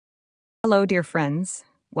Hello, dear friends.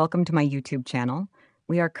 Welcome to my YouTube channel.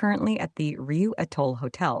 We are currently at the RIU Atoll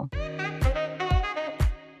Hotel.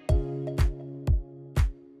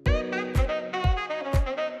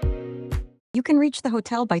 You can reach the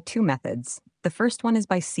hotel by two methods. The first one is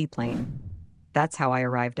by seaplane. That's how I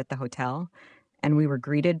arrived at the hotel, and we were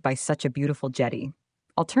greeted by such a beautiful jetty.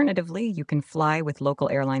 Alternatively, you can fly with local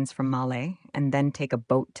airlines from Malé and then take a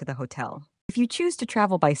boat to the hotel. If you choose to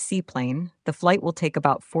travel by seaplane, the flight will take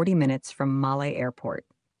about 40 minutes from Malé Airport.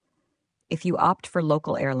 If you opt for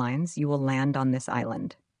local airlines, you will land on this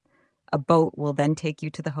island. A boat will then take you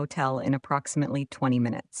to the hotel in approximately 20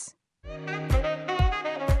 minutes.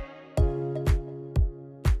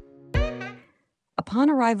 Upon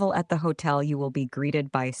arrival at the hotel, you will be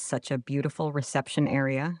greeted by such a beautiful reception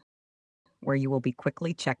area where you will be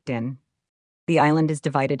quickly checked in. The island is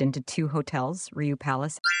divided into two hotels, RIU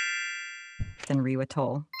Palace and RIU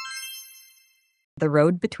Atoll. The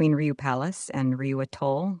road between RIU Palace and RIU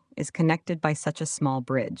Atoll is connected by such a small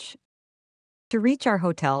bridge. To reach our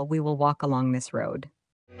hotel, we will walk along this road.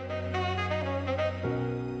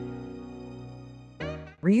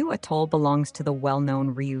 RIU Atoll belongs to the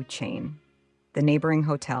well-known RIU chain. The neighboring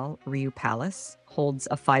hotel, RIU Palace, holds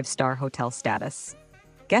a 5-star hotel status.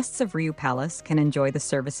 Guests of RIU Palace can enjoy the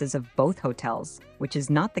services of both hotels, which is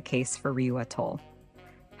not the case for RIU Atoll.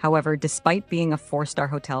 However, despite being a 4-star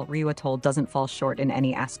hotel, RIU Atoll doesn't fall short in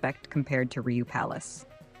any aspect compared to RIU Palace.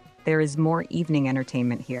 There is more evening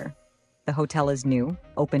entertainment here. The hotel is new,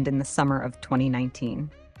 opened in the summer of 2019.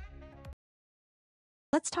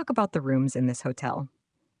 Let's talk about the rooms in this hotel.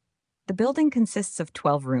 The building consists of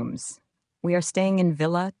 12 rooms. We are staying in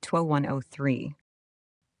Villa 2103.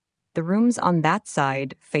 The rooms on that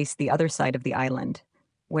side face the other side of the island,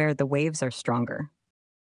 where the waves are stronger.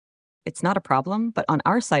 It's not a problem, but on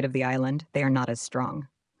our side of the island, they are not as strong.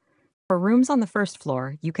 For rooms on the first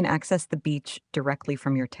floor, you can access the beach directly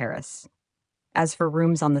from your terrace. As for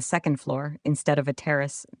rooms on the second floor, instead of a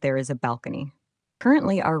terrace, there is a balcony.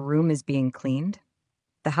 Currently, our room is being cleaned.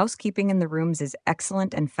 The housekeeping in the rooms is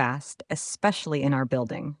excellent and fast, especially in our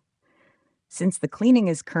building. Since the cleaning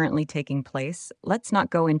is currently taking place, let's not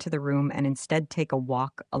go into the room and instead take a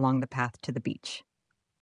walk along the path to the beach.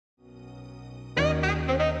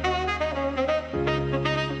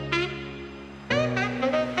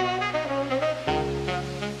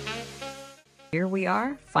 Here we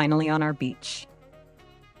are, finally on our beach.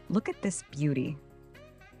 Look at this beauty.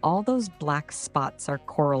 All those black spots are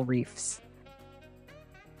coral reefs.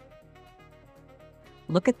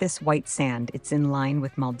 Look at this white sand, it's in line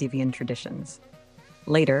with Maldivian traditions.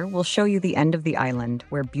 Later, we'll show you the end of the island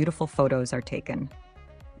where beautiful photos are taken.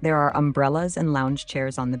 There are umbrellas and lounge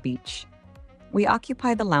chairs on the beach. We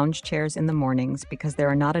occupy the lounge chairs in the mornings because there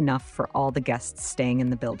are not enough for all the guests staying in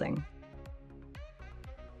the building.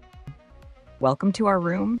 Welcome to our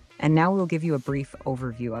room, and now we'll give you a brief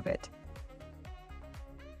overview of it.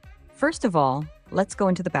 First of all, let's go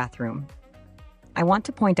into the bathroom. I want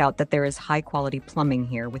to point out that there is high-quality plumbing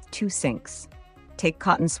here with 2 sinks. Take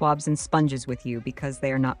cotton swabs and sponges with you because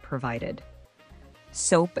they are not provided.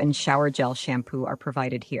 Soap and shower gel shampoo are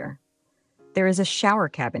provided here. There is a shower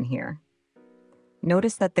cabin here.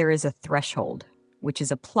 Notice that there is a threshold, which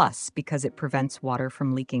is a plus because it prevents water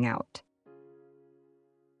from leaking out.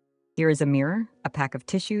 Here is a mirror, a pack of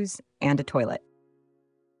tissues, and a toilet.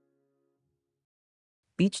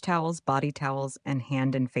 Beach towels, body towels, and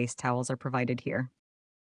hand and face towels are provided here.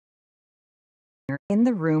 In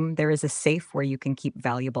the room, there is a safe where you can keep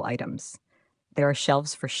valuable items. There are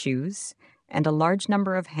shelves for shoes, and a large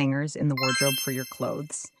number of hangers in the wardrobe for your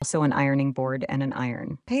clothes, also an ironing board and an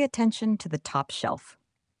iron. Pay attention to the top shelf.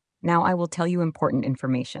 Now I will tell you important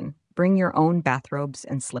information. Bring your own bathrobes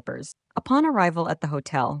and slippers. Upon arrival at the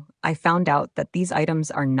hotel, I found out that these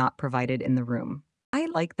items are not provided in the room. I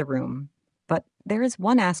like the room, but there is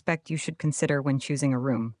one aspect you should consider when choosing a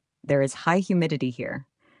room. There is high humidity here.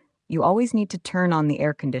 You always need to turn on the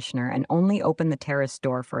air conditioner and only open the terrace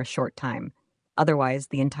door for a short time. Otherwise,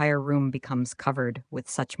 the entire room becomes covered with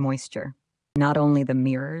such moisture. Not only the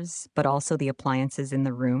mirrors, but also the appliances in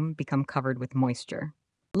the room become covered with moisture.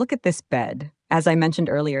 Look at this bed. As I mentioned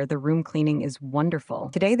earlier, the room cleaning is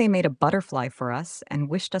wonderful. Today they made a butterfly for us and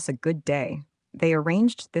wished us a good day. They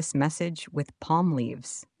arranged this message with palm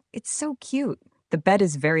leaves. It's so cute. The bed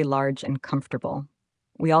is very large and comfortable.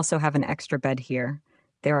 We also have an extra bed here.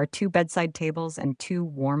 There are 2 bedside tables and 2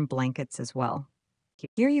 warm blankets as well.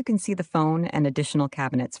 Here you can see the phone and additional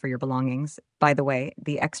cabinets for your belongings. By the way,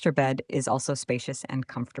 the extra bed is also spacious and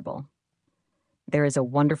comfortable. There is a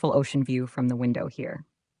wonderful ocean view from the window here.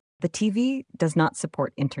 The TV does not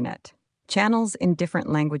support internet. Channels in different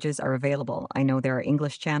languages are available. I know there are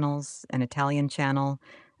English channels, an Italian channel,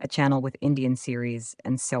 a channel with Indian series,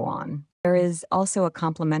 and so on. There is also a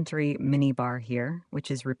complimentary minibar here,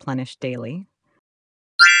 which is replenished daily.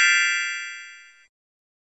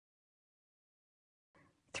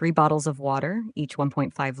 Three bottles of water, each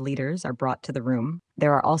 1.5 liters, are brought to the room.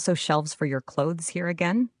 There are also shelves for your clothes here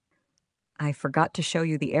again. I forgot to show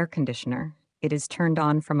you the air conditioner. It is turned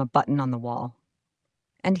on from a button on the wall.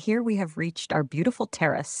 And here we have reached our beautiful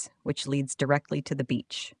terrace, which leads directly to the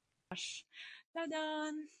beach.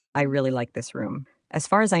 I really like this room. As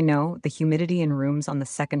far as I know, the humidity in rooms on the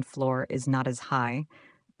second floor is not as high,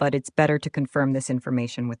 but it's better to confirm this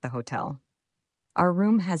information with the hotel. Our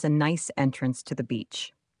room has a nice entrance to the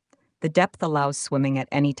beach. The depth allows swimming at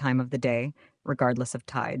any time of the day, regardless of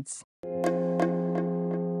tides.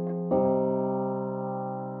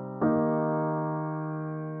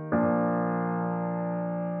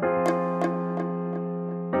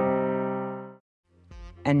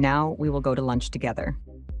 And now we will go to lunch together.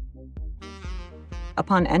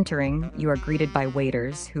 Upon entering, you are greeted by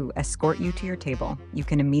waiters who escort you to your table. You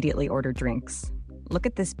can immediately order drinks. Look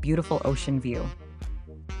at this beautiful ocean view.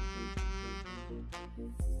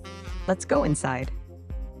 Let's go inside.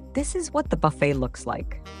 This is what the buffet looks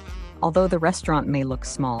like. Although the restaurant may look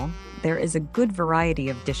small, there is a good variety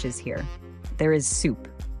of dishes here. There is soup.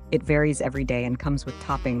 It varies every day and comes with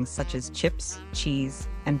toppings such as chips, cheese,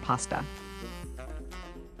 and pasta.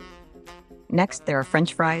 Next, there are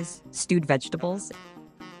French fries, stewed vegetables,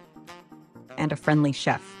 and a friendly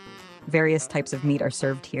chef. Various types of meat are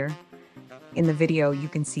served here. In the video, you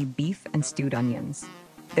can see beef and stewed onions.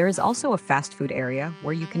 There is also a fast food area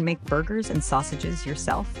where you can make burgers and sausages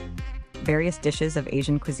yourself. Various dishes of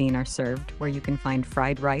Asian cuisine are served where you can find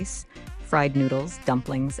fried rice, fried noodles,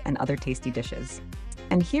 dumplings, and other tasty dishes.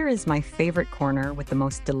 And here is my favorite corner with the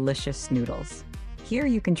most delicious noodles. Here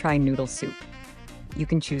you can try noodle soup. You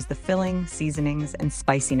can choose the filling, seasonings, and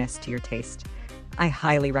spiciness to your taste. I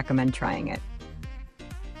highly recommend trying it.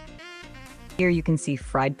 Here you can see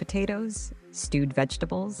fried potatoes, stewed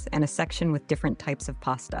vegetables, and a section with different types of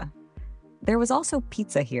pasta. There was also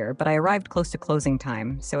pizza here, but I arrived close to closing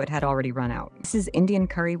time, so it had already run out. This is Indian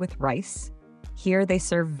curry with rice. Here they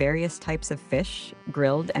serve various types of fish,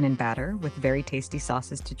 grilled and in batter, with very tasty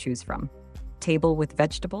sauces to choose from. Table with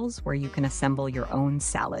vegetables, where you can assemble your own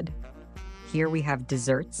salad. Here we have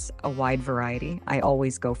desserts, a wide variety. I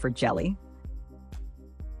always go for jelly.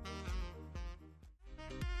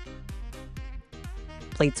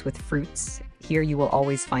 Plates with fruits. Here you will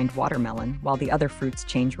always find watermelon, while the other fruits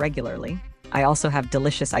change regularly. I also have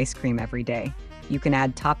delicious ice cream every day. You can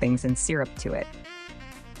add toppings and syrup to it.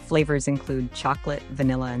 Flavors include chocolate,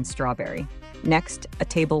 vanilla, and strawberry. Next, a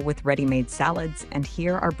table with ready-made salads, and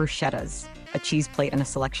here are bruschettas, a cheese plate and a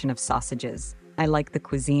selection of sausages. I like the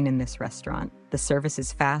cuisine in this restaurant. The service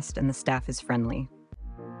is fast and the staff is friendly.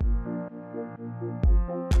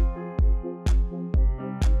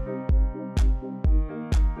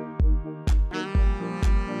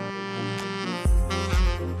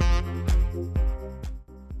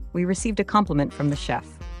 We received a compliment from the chef.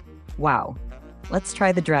 Wow, let's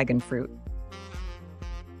try the dragon fruit.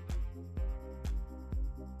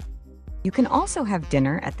 You can also have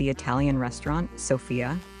dinner at the Italian restaurant,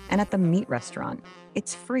 Sofia, and at the meat restaurant.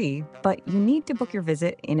 It's free, but you need to book your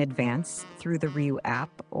visit in advance through the RIU app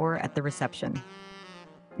or at the reception.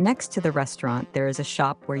 Next to the restaurant, there is a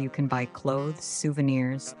shop where you can buy clothes,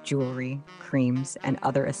 souvenirs, jewelry, creams, and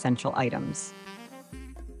other essential items.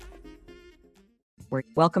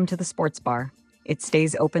 Welcome to the sports bar. It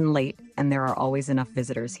stays open late, and there are always enough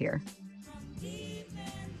visitors here.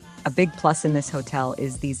 A big plus in this hotel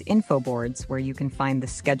is these info boards where you can find the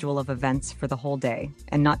schedule of events for the whole day,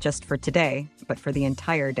 and not just for today, but for the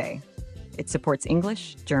entire day. It supports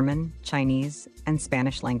English, German, Chinese, and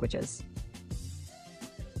Spanish languages.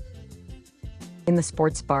 In the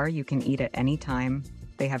sports bar, you can eat at any time.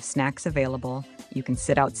 They have snacks available. You can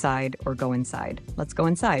sit outside or go inside. Let's go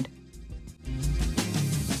inside.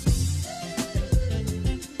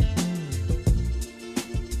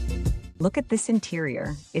 Look at this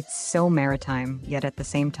interior. It's so maritime, yet at the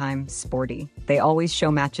same time sporty. They always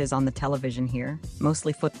show matches on the television here,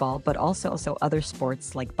 mostly football, but also other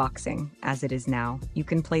sports like boxing, as it is now. You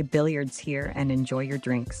can play billiards here and enjoy your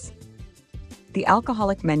drinks. The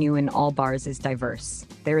alcoholic menu in all bars is diverse.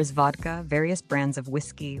 There is vodka, various brands of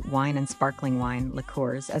whiskey, wine and sparkling wine,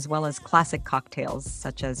 liqueurs, as well as classic cocktails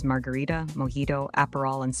such as margarita, mojito,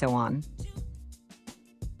 Aperol, and so on.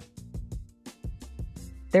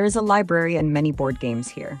 There is a library and many board games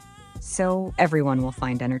here, so everyone will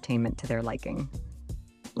find entertainment to their liking.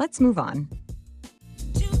 Let's move on.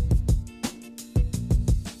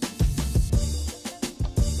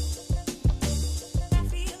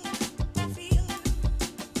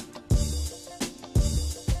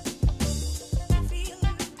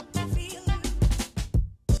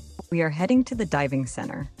 We are heading to the diving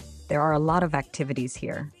center. There are a lot of activities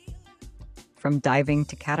here. From diving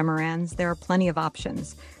to catamarans, there are plenty of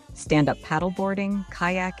options. Stand-up paddleboarding,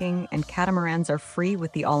 kayaking, and catamarans are free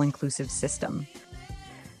with the all-inclusive system.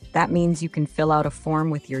 That means you can fill out a form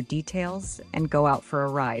with your details and go out for a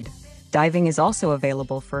ride. Diving is also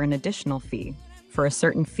available for an additional fee. For a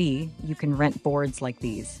certain fee, you can rent boards like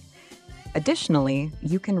these. Additionally,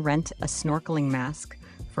 you can rent a snorkeling mask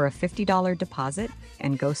for a $50 deposit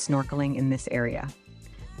and go snorkeling in this area.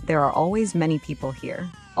 There are always many people here,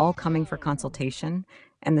 all coming for consultation,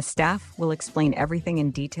 and the staff will explain everything in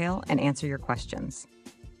detail and answer your questions.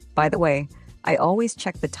 By the way, I always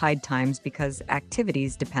check the tide times because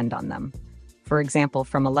activities depend on them. For example,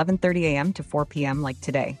 from 11:30 a.m. to 4 p.m. like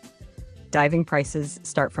today. Diving prices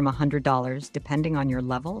start from $100 depending on your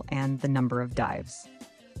level and the number of dives.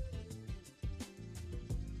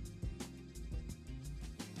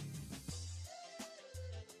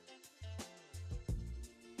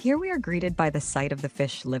 Here we are greeted by the sight of the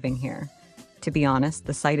fish living here. To be honest,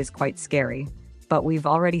 the sight is quite scary, but we've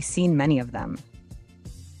already seen many of them.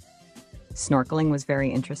 Snorkeling was very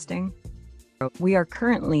interesting. We are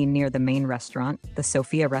currently near the main restaurant, the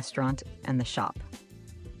Sophia restaurant, and the shop.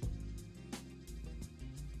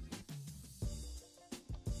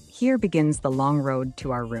 Here begins the long road to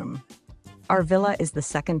our room. Our villa is the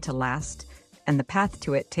second to last, and the path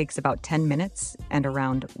to it takes about 10 minutes and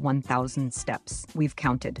around 1,000 steps. We've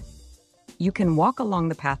counted. You can walk along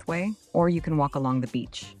the pathway, or you can walk along the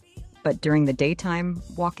beach. But during the daytime,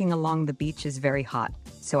 walking along the beach is very hot,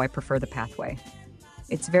 so I prefer the pathway.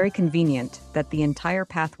 It's very convenient that the entire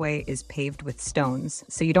pathway is paved with stones,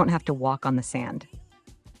 so you don't have to walk on the sand.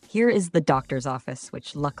 Here is the doctor's office,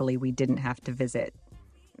 which luckily we didn't have to visit.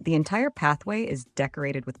 The entire pathway is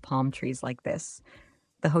decorated with palm trees like this.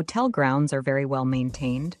 The hotel grounds are very well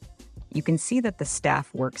maintained. You can see that the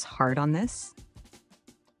staff works hard on this.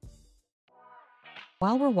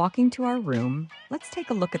 While we're walking to our room, let's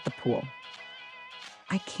take a look at the pool.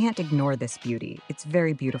 I can't ignore this beauty. It's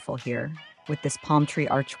very beautiful here, with this palm tree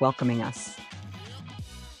arch welcoming us.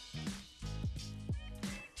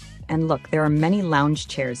 And look, there are many lounge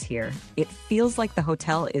chairs here. It feels like the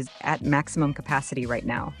hotel is at maximum capacity right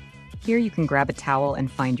now. Here you can grab a towel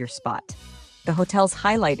and find your spot. The hotel's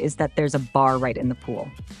highlight is that there's a bar right in the pool.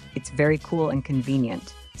 It's very cool and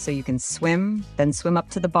convenient. So you can swim, then swim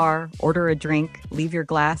up to the bar, order a drink, leave your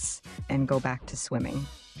glass, and go back to swimming.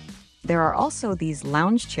 There are also these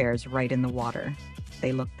lounge chairs right in the water.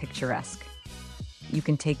 They look picturesque. You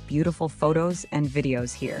can take beautiful photos and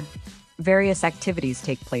videos here. Various activities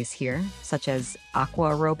take place here, such as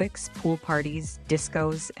aqua aerobics, pool parties,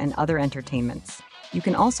 discos, and other entertainments. You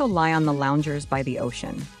can also lie on the loungers by the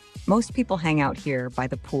ocean. Most people hang out here by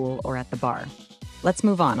the pool or at the bar. Let's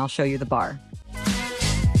move on, I'll show you the bar.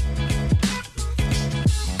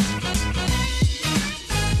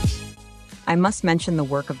 I must mention the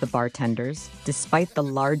work of the bartenders. Despite the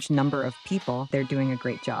large number of people, they're doing a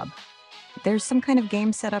great job. There's some kind of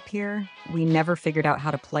game set up here. We never figured out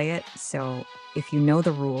how to play it, so if you know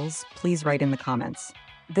the rules, please write in the comments.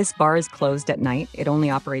 This bar is closed at night. It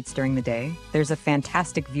only operates during the day. There's a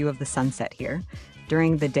fantastic view of the sunset here.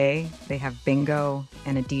 During the day, they have bingo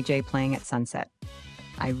and a DJ playing at sunset.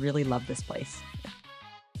 I really love this place.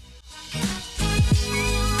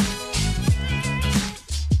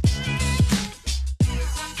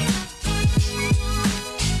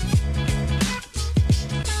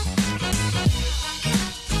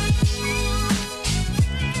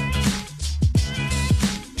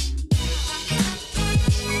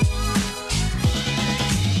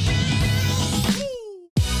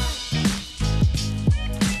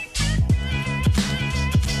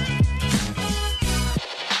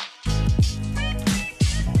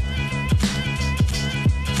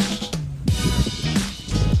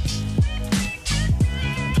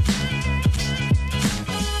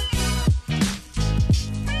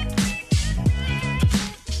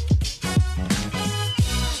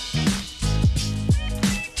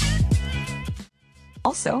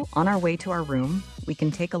 Also, on our way to our room, we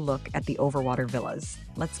can take a look at the overwater villas.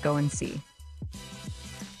 Let's go and see.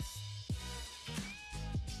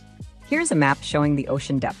 Here's a map showing the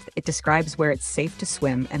ocean depth. It describes where it's safe to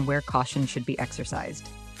swim and where caution should be exercised.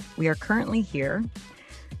 We are currently here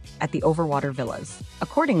at the overwater villas.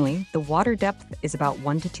 Accordingly, the water depth is about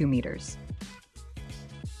 1 to 2 meters.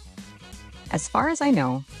 As far as I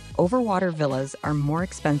know, overwater villas are more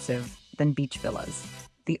expensive than beach villas.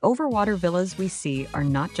 The overwater villas we see are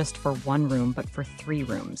not just for 1 room, but for 3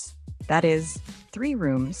 rooms. That is, 3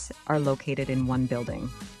 rooms are located in 1 building.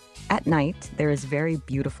 At night, there is very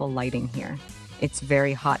beautiful lighting here. It's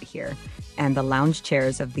very hot here, and the lounge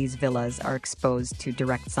chairs of these villas are exposed to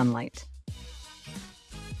direct sunlight.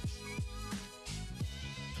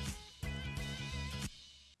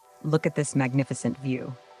 Look at this magnificent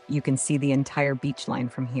view. You can see the entire beach line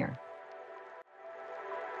from here.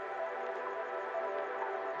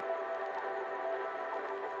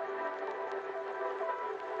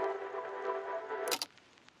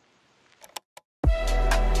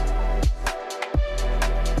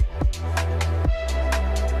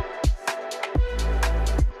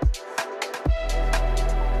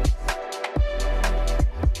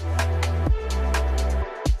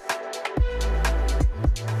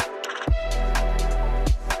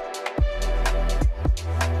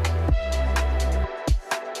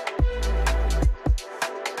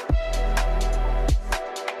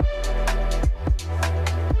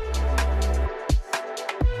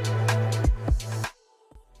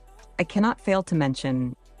 I cannot fail to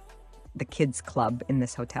mention the kids' club in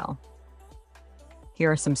this hotel.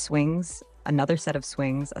 Here are some swings, another set of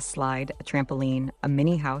swings, a slide, a trampoline, a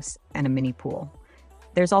mini house, and a mini pool.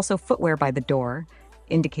 There's also footwear by the door,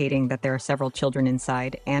 indicating that there are several children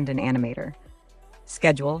inside, and an animator.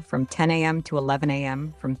 Schedule from 10 a.m. to 11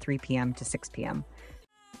 a.m., from 3 p.m. to 6 p.m.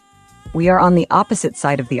 We are on the opposite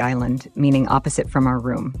side of the island, meaning opposite from our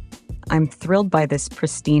room. I'm thrilled by this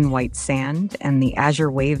pristine white sand, and the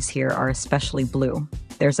azure waves here are especially blue.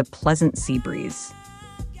 There's a pleasant sea breeze.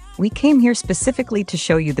 We came here specifically to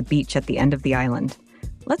show you the beach at the end of the island.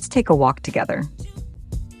 Let's take a walk together.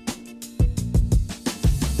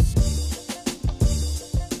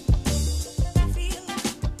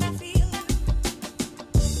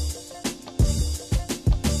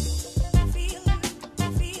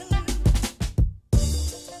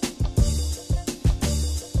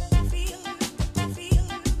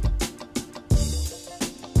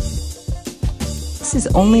 This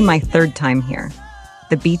is only my third time here.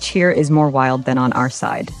 The beach here is more wild than on our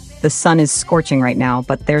side. The sun is scorching right now,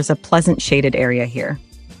 but there's a pleasant shaded area here.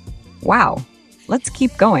 Wow, let's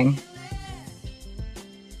keep going.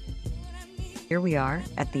 Here we are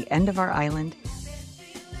at the end of our island.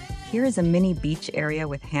 Here is a mini beach area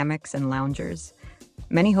with hammocks and loungers.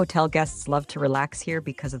 Many hotel guests love to relax here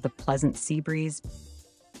because of the pleasant sea breeze,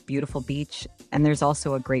 beautiful beach, and there's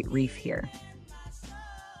also a great reef here.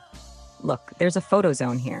 Look, there's a photo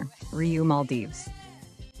zone here, RIU Maldives.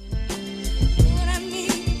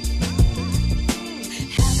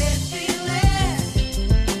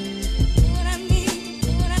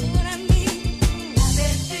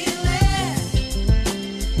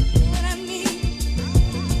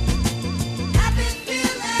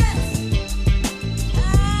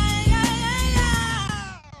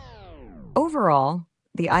 Overall,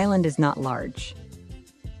 the island is not large.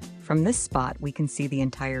 From this spot, we can see the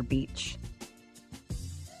entire beach.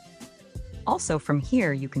 Also, from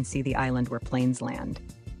here, you can see the island where planes land.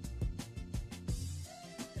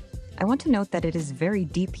 I want to note that it is very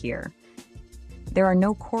deep here. There are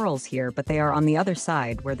no corals here, but they are on the other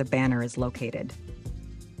side where the banner is located.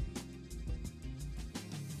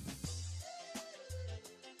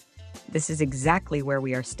 This is exactly where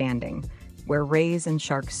we are standing, where rays and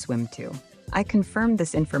sharks swim to. I confirmed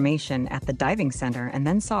this information at the diving center and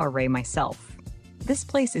then saw a ray myself. This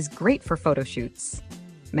place is great for photo shoots.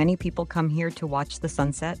 Many people come here to watch the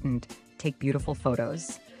sunset and take beautiful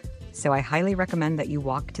photos. So I highly recommend that you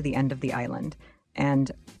walk to the end of the island.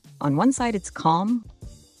 And on one side it's calm,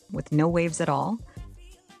 with no waves at all,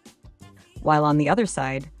 while on the other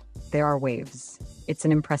side there are waves. It's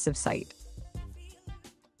an impressive sight.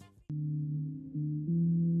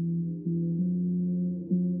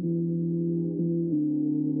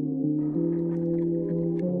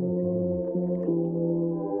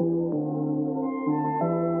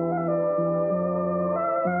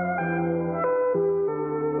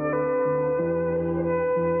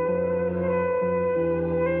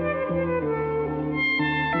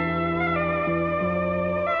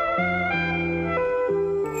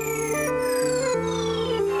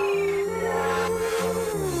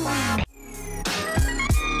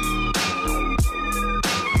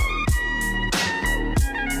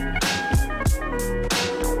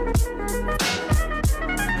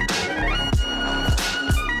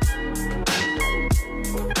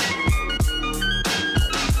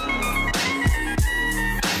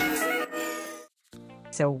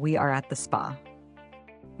 So we are at the spa.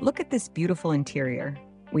 Look at this beautiful interior.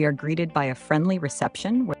 We are greeted by a friendly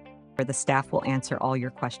reception where the staff will answer all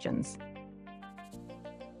your questions.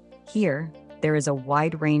 Here, there is a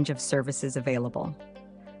wide range of services available.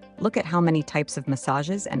 Look at how many types of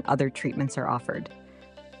massages and other treatments are offered.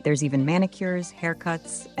 There's even manicures,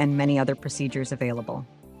 haircuts, and many other procedures available.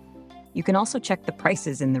 You can also check the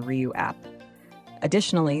prices in the RIU app.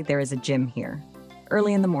 Additionally, there is a gym here.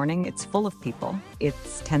 Early in the morning, it's full of people.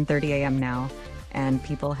 It's 10:30 a.m. now, and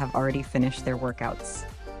people have already finished their workouts.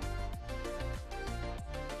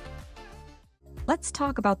 Let's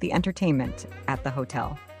talk about the entertainment at the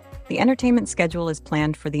hotel. The entertainment schedule is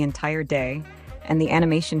planned for the entire day, and the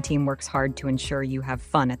animation team works hard to ensure you have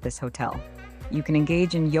fun at this hotel. You can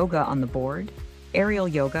engage in yoga on the board, aerial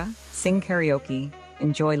yoga, sing karaoke,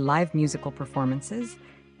 enjoy live musical performances,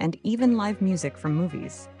 and even live music from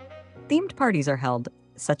movies. Themed parties are held,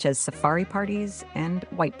 such as safari parties and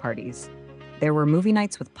white parties. There were movie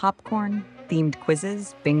nights with popcorn, themed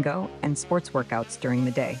quizzes, bingo, and sports workouts during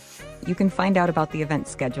the day. You can find out about the event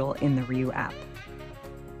schedule in the RIU app.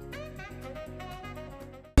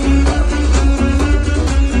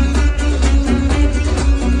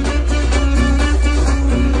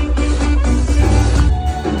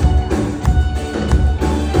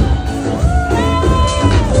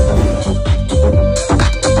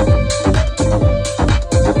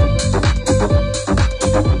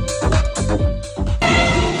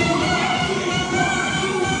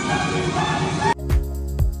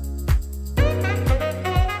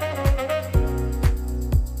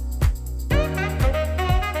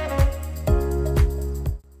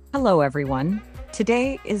 Hello everyone.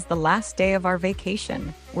 Today is the last day of our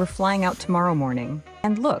vacation. We're flying out tomorrow morning.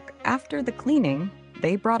 And look, after the cleaning,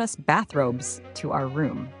 they brought us bathrobes to our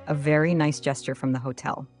room. A very nice gesture from the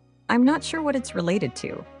hotel. I'm not sure what it's related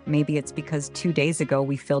to. Maybe it's because 2 days ago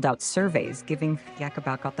we filled out surveys giving feedback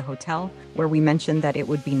about the hotel, where we mentioned that it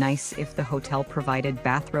would be nice if the hotel provided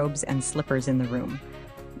bathrobes and slippers in the room.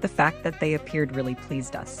 The fact that they appeared really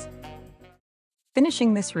pleased us.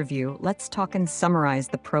 Finishing this review, let's talk and summarize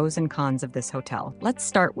the pros and cons of this hotel. Let's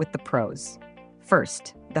start with the pros.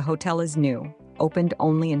 First, the hotel is new, opened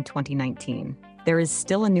only in 2019. There is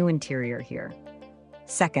still a new interior here.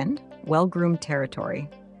 Second, well-groomed territory.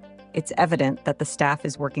 It's evident that the staff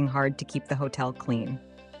is working hard to keep the hotel clean.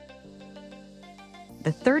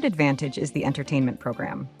 The third advantage is the entertainment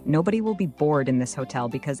program. Nobody will be bored in this hotel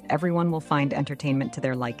because everyone will find entertainment to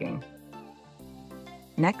their liking.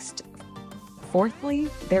 Next, fourthly,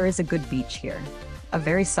 there is a good beach here, a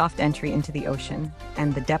very soft entry into the ocean,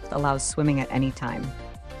 and the depth allows swimming at any time.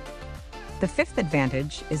 The fifth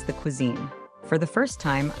advantage is the cuisine. For the first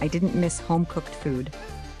time, I didn't miss home-cooked food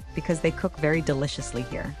because they cook very deliciously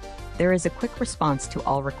here. There is a quick response to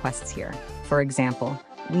all requests here. For example,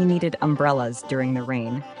 we needed umbrellas during the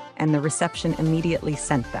rain, and the reception immediately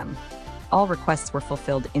sent them. All requests were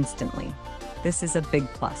fulfilled instantly. This is a big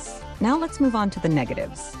plus. Now let's move on to the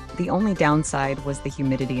negatives. The only downside was the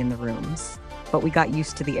humidity in the rooms, but we got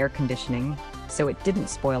used to the air conditioning, so it didn't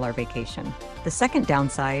spoil our vacation. The second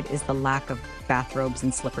downside is the lack of bathrobes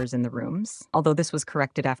and slippers in the rooms, although this was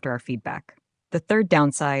corrected after our feedback. The third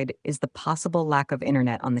downside is the possible lack of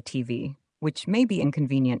internet on the TV, which may be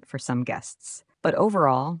inconvenient for some guests. But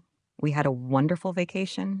overall, we had a wonderful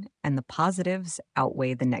vacation, and the positives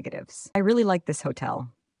outweigh the negatives. I really like this hotel.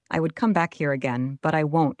 I would come back here again, but I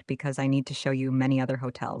won't because I need to show you many other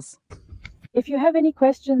hotels. If you have any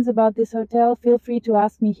questions about this hotel, feel free to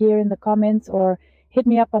ask me here in the comments or hit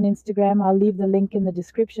me up on Instagram. I'll leave the link in the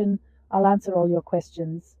description. I'll answer all your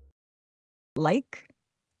questions.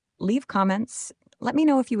 Leave comments. Let me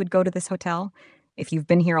know if you would go to this hotel. If you've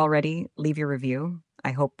been here already, leave your review.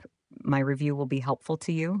 I hope my review will be helpful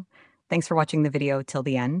to you. Thanks for watching the video till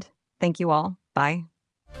the end. Thank you all. Bye.